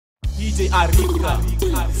DJ Arika.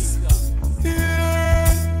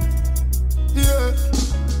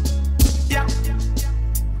 Yeah.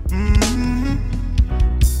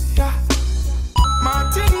 Yeah.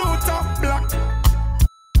 Martin Luther Black.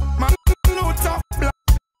 Martin Luther Black.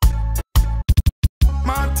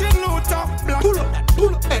 Martin Luther Black.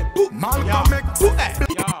 Malcolm X.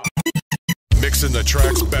 Mixing the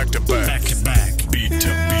tracks back to back, beat to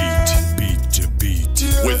beat,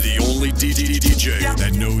 with the only DJ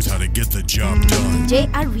that knows how to get the job done.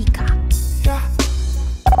 DJ Arika. Yeah.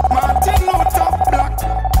 Martin Luther Black.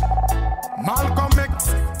 Malcolm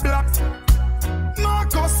X Black.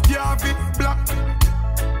 Marcus Garvey Black.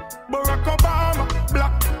 Barack Obama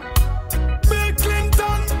Black. Bill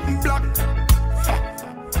Clinton Black.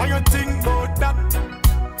 How you think about that?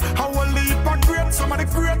 How a leap of great, some of the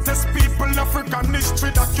greatest people in African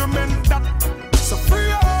history document that. So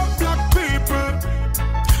free up black people,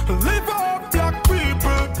 live up black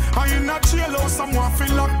people. Are you not jail or someone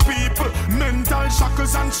feel like people? Mental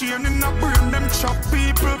shackles and chain in the brain, them chop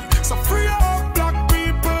people. So free up black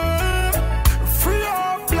people, free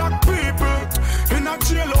up black people. In a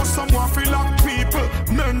jail or someone feel like people.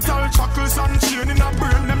 Mental shackles and chain in the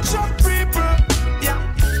brain, them chop people. Yeah,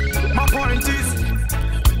 my point is,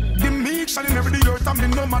 and in every earth, I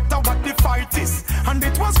mean, no matter what the fight is. And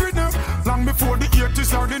it was written long before the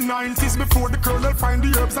 80s or the 90s, before the colonel find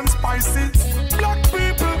the herbs and spices. Black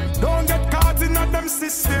people don't get caught in a them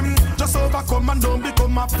system. Just overcome and don't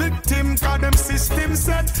become a victim. Cause them system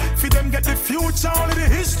said, for them get the future, only the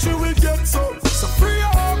history will get. So free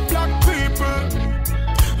up black people,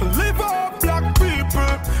 live up black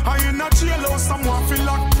people. Are you not jail or someone feel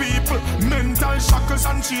like people? Mental shackles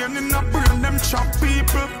and chain in the brain, them chop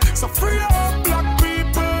people. So free up black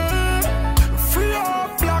people, free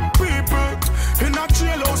up black people. In a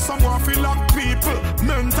jail or someone feel like people.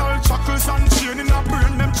 Mental shackles and chain in the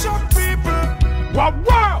brain, them chop people. Wow,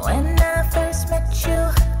 wow. When I first met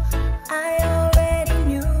you, I already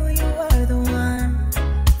knew you were the one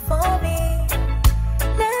for me.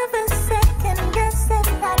 Never second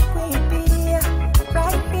guessing that we'd be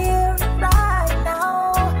right here, right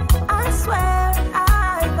now. I swear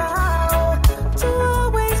I vow to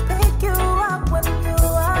always pick you up when you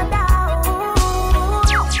are down.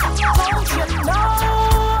 Don't you know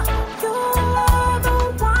you are the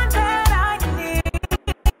one that I need?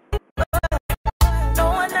 No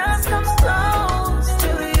one else comes close to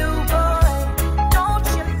you, boy. Don't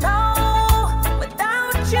you know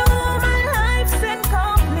without you my life's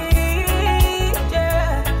incomplete?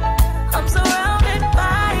 Yeah, I'm surrounded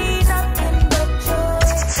by nothing but joy.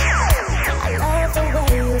 I love the way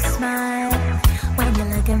you smile when you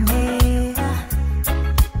look at me.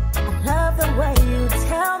 I love the way you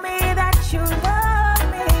tell me that you love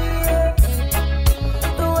me.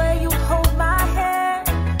 The way you hold my hand,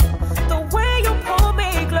 the way you pull me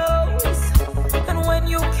close, and when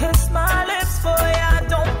you kiss my lips, boy, I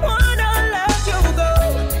don't wanna let you go.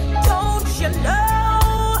 Don't you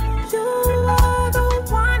know you are the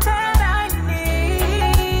one that I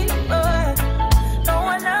need, but no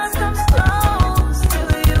one else comes close to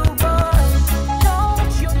you, boy.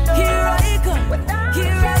 Don't you know? Here I come,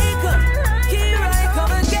 here I come, here I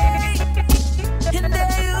come again, and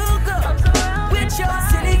there you go with your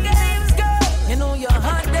silly games, girl. You know you're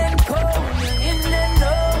hot and cold, you're in and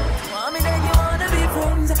out. Want me, then you wanna be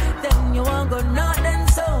friends, then you want go not then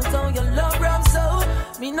so you love rum so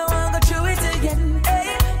me no want go through it again.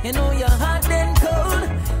 Hey, you know you're hot and cold,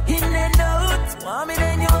 in and out. Want me,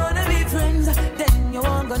 then you wanna be friends, then you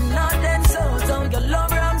want go not then so you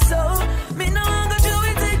love rum so me no want go through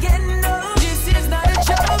it again. No, this is not a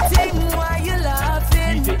joke thing. Why you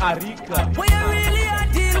laughing? DJ Arika. When you really are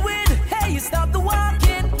deal with, hey, you stop the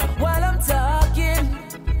walking while I'm talking.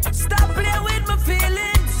 Stop playing with my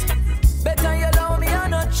feelings. Better you allow me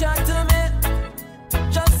and not chat to me.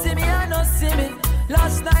 Just see me and not see me.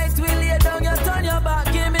 Last night we lay down, you turn your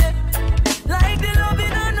back in me. Like the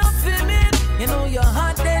loving and not feeling. You know you're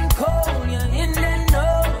hot and cold, you're in and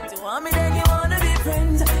out. You want me, then you wanna be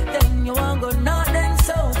friends, then you want go not then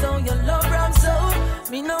so you love ram so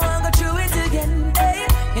me no want go through it again. Hey,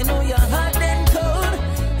 you know you're hot and cold,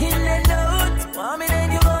 in and out. You want me,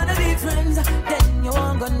 then you wanna be friends, then you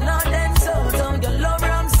want go not then so you love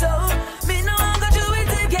ram so me no want go through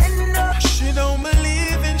it again. No. She don't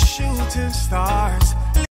believe in shooting stars.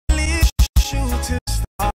 Believe shooting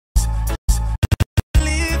stars.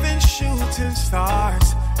 Believe in shooting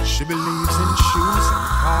stars. She believes in shoes and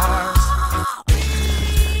cars.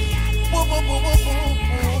 Whoa, whoa, whoa, whoa,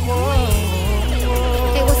 whoa,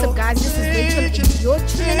 whoa. Hey, what's up, guys? This is Lyta, and you're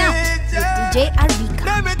tuning out with DJ Arika.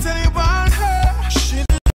 Let me tell you about her. She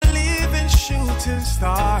believe in shooting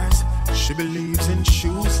stars. She believes in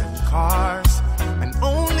shoes and cars, and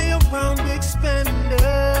only around big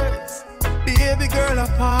spenders. Baby girl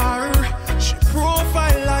apart, she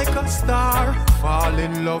profile like a star. Fall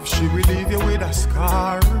in love, she will leave you with a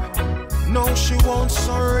scar. No, she won't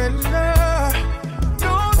surrender.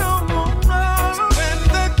 No, no, no, no. When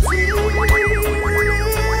the deal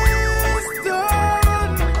is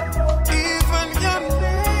done, even your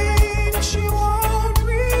name she won't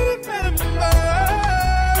remember.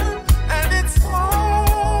 And it's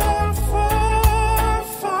all for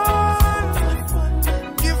fun.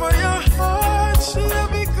 Give her your heart, she'll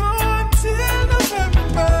be gone till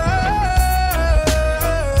November.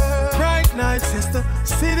 Bright night, sister,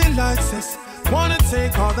 city lights, sis. Wanna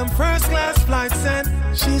take all them first class flights, and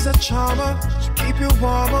she's a charmer, she keep you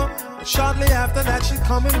warmer. But shortly after that she's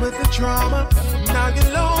coming with the drama. Now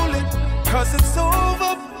you're lonely, cause it's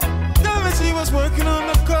over. Never she was working on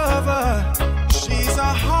the cover. She's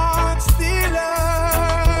a heart stealer,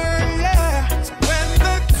 yeah. So when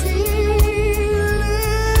the deal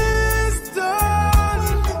is done,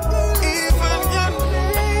 even your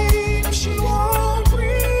name she won't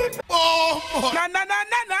read. Oh, na na na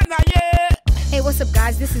na na na, yeah. Hey, what's up,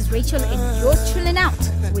 guys? This is Rachel, and you're chilling out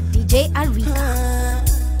with DJ Arika.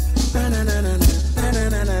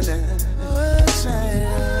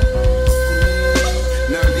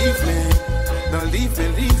 Now leave me, now leave me,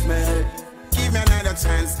 leave me. Give me another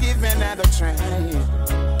chance, give me another try.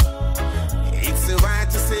 It's so hard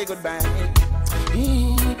to say goodbye.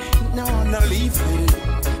 No, no, leave me,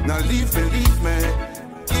 now leave me, leave me.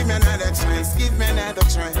 Give me another chance, give me another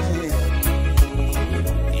try.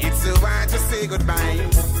 It's so hard to say goodbye.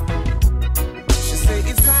 She say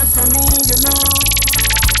it's hard for me, you know,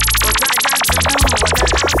 but I got to do what I have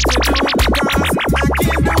to do, because I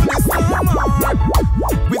can't do this no more.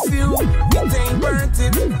 With you, it ain't worth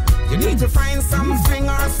it. You need to find something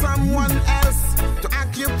or someone else to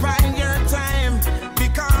occupy your time,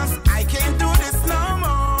 because I can't do this no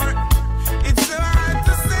more. It's so hard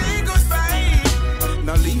to say goodbye.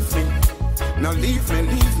 Now leave me, now leave me,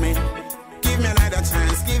 leave me. Give me another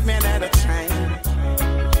chance, give me another try.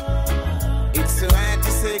 It's so hard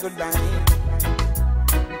to say goodbye.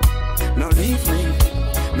 Now leave me,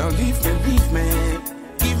 now leave me, leave me.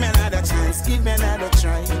 Give me another chance, give me another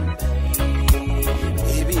try.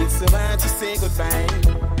 Baby, it's so hard to say goodbye.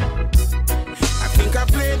 I think I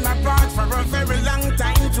played my part for a very long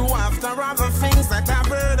time too. After all the things that I've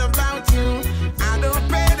heard about you, I don't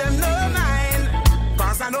pay them no mind,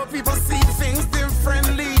 cause I know people see things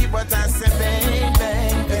differently. But I say, baby,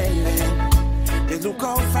 baby, they look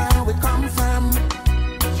how far we come from.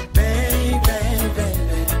 Baby, baby,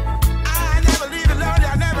 I never leave you alone,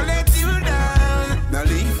 I never let you down. Now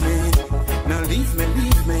leave me, now leave me,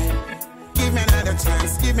 leave me. Give me another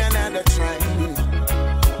chance, give me another try.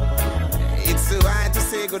 It's so hard to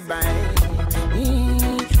say goodbye.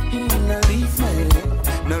 Now leave me,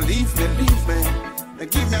 now leave me, leave me.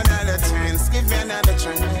 Give me another chance, give me another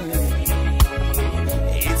try.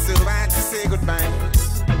 It's so hard to say goodbye.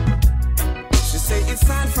 She say it's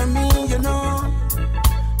hard for me, you know,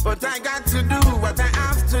 but I got to do what I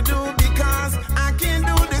have to do, because I can't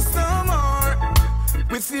do this no more.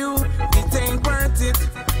 With you, it ain't worth it.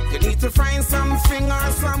 You need to find something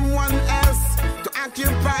or someone else to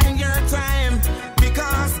occupy your time,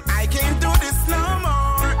 because I can't do this no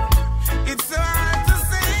more. It's so hard to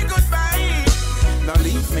say goodbye. Now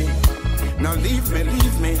leave me, now leave me,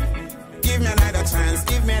 leave me. Give me another chance,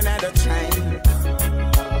 give me another try.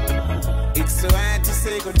 It's so hard to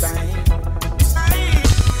say goodbye.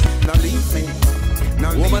 Now leave me,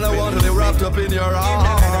 now leave woman, me. I want to be wrapped up in your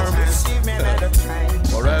arms. Give me another try.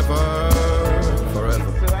 Forever,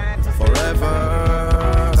 forever, forever.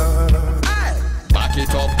 Back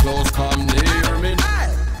it up close, come near me.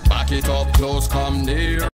 Back it up close, come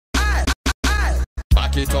near.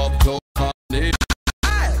 Back it up close, come near.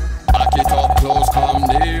 Back it up close, come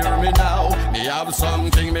near me now. Me have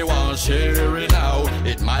something me want share it now.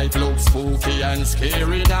 It might look spooky and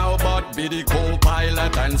scary now, but be the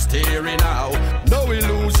co-pilot and steering now. No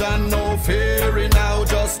illusion, no fearing now.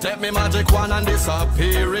 Just step me magic wand and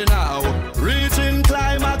disappearing now. Reaching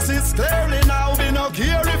climax is clearly now. Be no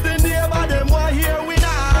care if the neighbor them want hear we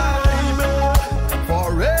now.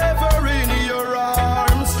 Forever in your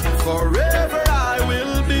arms, forever I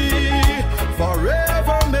will be.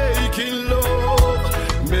 Forever making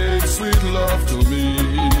love, make sweet love to me.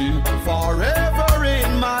 Forever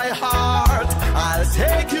in my heart, I'll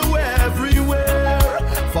take you everywhere.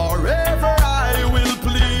 Forever I will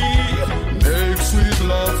plead, make sweet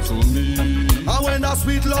love to me. And when that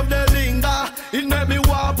sweet love they linger, it make me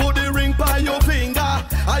want put the ring by your finger.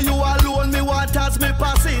 Are you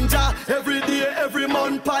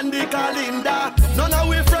on the calendar. None of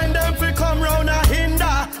we friend them fi come round a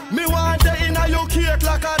hinder. Me want the inna your cake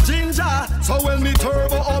like a ginger. So when me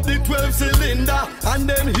turbo up the 12 cylinder, and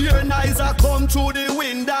them here nice a come through the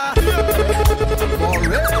window.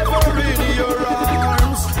 Forever in your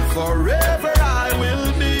arms, forever I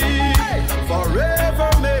will be. Forever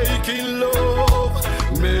making love,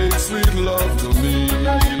 make sweet love to me.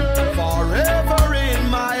 Forever in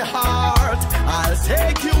my heart, I'll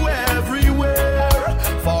take you everywhere.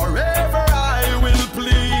 Forever I will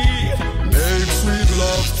plead, make sweet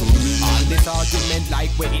love to me. All this argument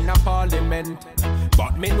like we're in a parliament,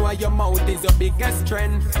 but me know your mouth is your biggest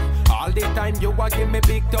strength. All the time you a give me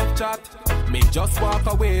big tough chat, me just walk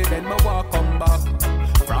away then me walk come back.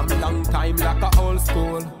 From long time like a old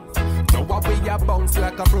school, now we a bounce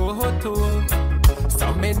like a pro tool.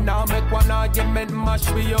 So me now make one argument mash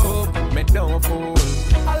me up, me don't fool.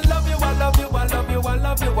 I love you, I love you, I love you, I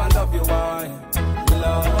love you, I love you, I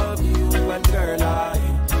love you, and girl I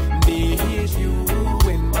need you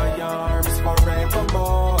in my arms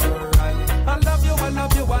forevermore. I love you, I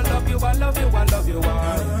love you, I love you, I love you, I love you,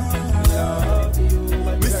 I love you,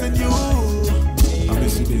 and missing you, I'm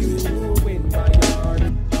missing you in my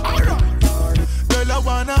arms. Girl, I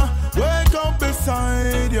wanna wake up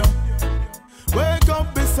beside you. Wake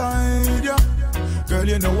up beside you. Girl,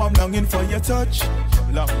 you know I'm longing for your touch.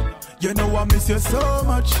 You know I miss you so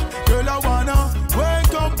much. Girl, I wanna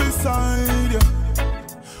wake up beside you.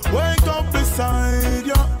 Wake up beside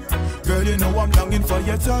you. Girl, you know I'm longing for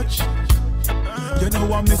your touch. You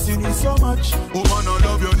know I'm missing you so much. Oh man, I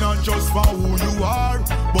love you not just for who you are,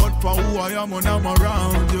 but for who I am when I'm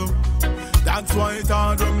around you. That's why it's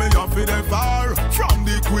hard when me off in the far. From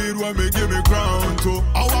the queen when me give me ground to.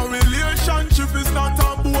 Our relationship is not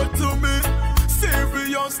a boat to me.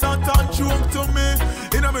 Serious, not a joke to me.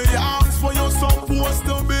 In my arms for you supposed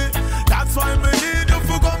to be. That's why me need you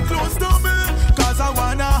to come close to me. Cause I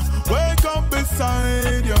wanna wake up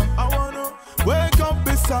beside you. I wanna wake up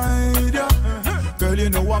beside you. Girl, you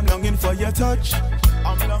know I'm longing for your touch.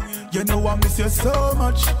 I'm longing. You know I miss you so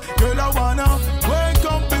much. Girl, I wanna wake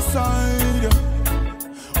up beside you.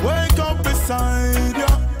 Wake up beside you.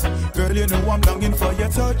 Girl, you know I'm longing for your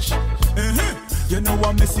touch. You know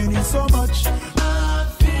I'm missing you so much. All I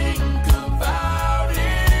think about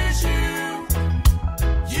is you.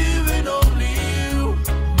 You and only you,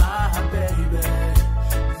 my baby.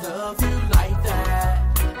 Love you like that.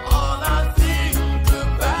 All I think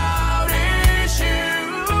about is you.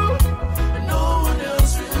 And no one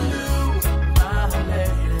else will do, my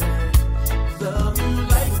lady. Love you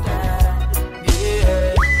like that.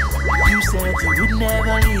 Yeah. You said you would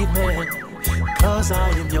never leave me, 'cause I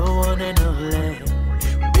am your one and only.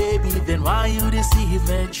 Baby, then why you deceive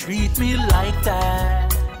me? Treat me like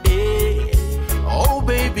that. Hey. Oh,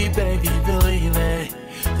 baby, baby, believe me.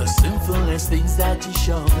 The simplest things that you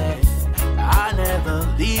show me, I never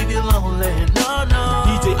leave you lonely. No, no.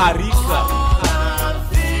 DJ Arika.